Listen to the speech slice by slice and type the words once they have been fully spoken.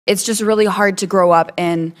it's just really hard to grow up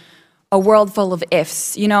in a world full of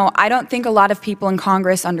ifs. You know, I don't think a lot of people in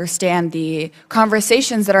Congress understand the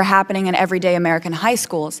conversations that are happening in everyday American high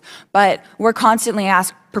schools, but we're constantly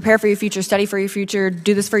asked, prepare for your future, study for your future,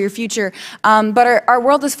 do this for your future. But our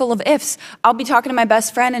world is full of ifs. I'll be talking to my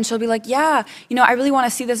best friend and she'll be like, yeah, you know, I really want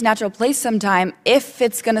to see this natural place sometime if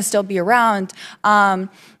it's going to still be around.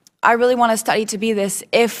 I really want to study to be this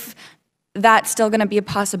if that's still going to be a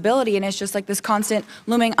possibility. And it's just like this constant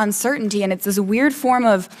looming uncertainty. And it's this weird form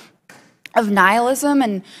of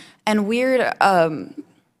nihilism and weird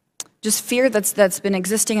just fear that's been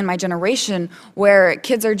existing in my generation, where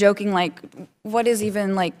kids are joking like, what is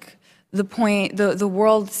even like the point? The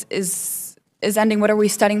world is ending. What are we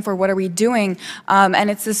studying for? What are we doing? And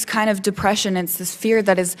it's this kind of depression. It's this fear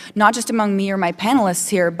that is not just among me or my panelists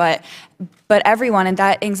here, but everyone. And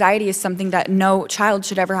that anxiety is something that no child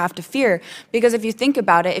should ever have to fear. Because if you think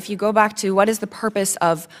about it, if you go back to what is the purpose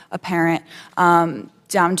of a parent,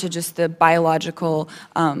 down to just the biological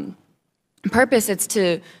purpose, it's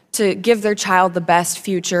to give their child the best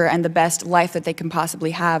future and the best life that they can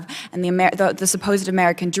possibly have. And the supposed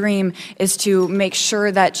American dream is to make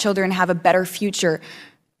sure that children have a better future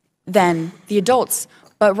than the adults.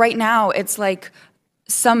 But right now, it's like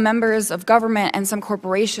some members of government and some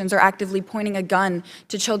corporations are actively pointing a gun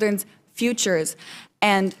to children's futures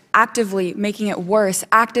and actively making it worse,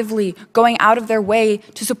 actively going out of their way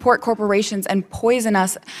to support corporations and poison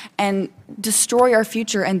us and destroy our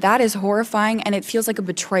future. And that is horrifying, and it feels like a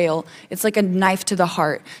betrayal. It's like a knife to the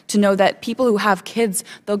heart to know that people who have kids,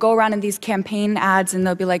 they'll go around in these campaign ads and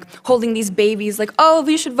they'll be like holding these babies like, oh,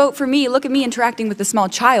 you should vote for me, look at me interacting with a small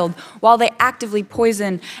child, while they actively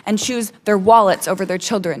poison and choose their wallets over their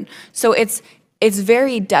children. So it's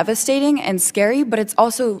very devastating and scary, but it's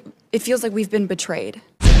also, it feels like we've been betrayed.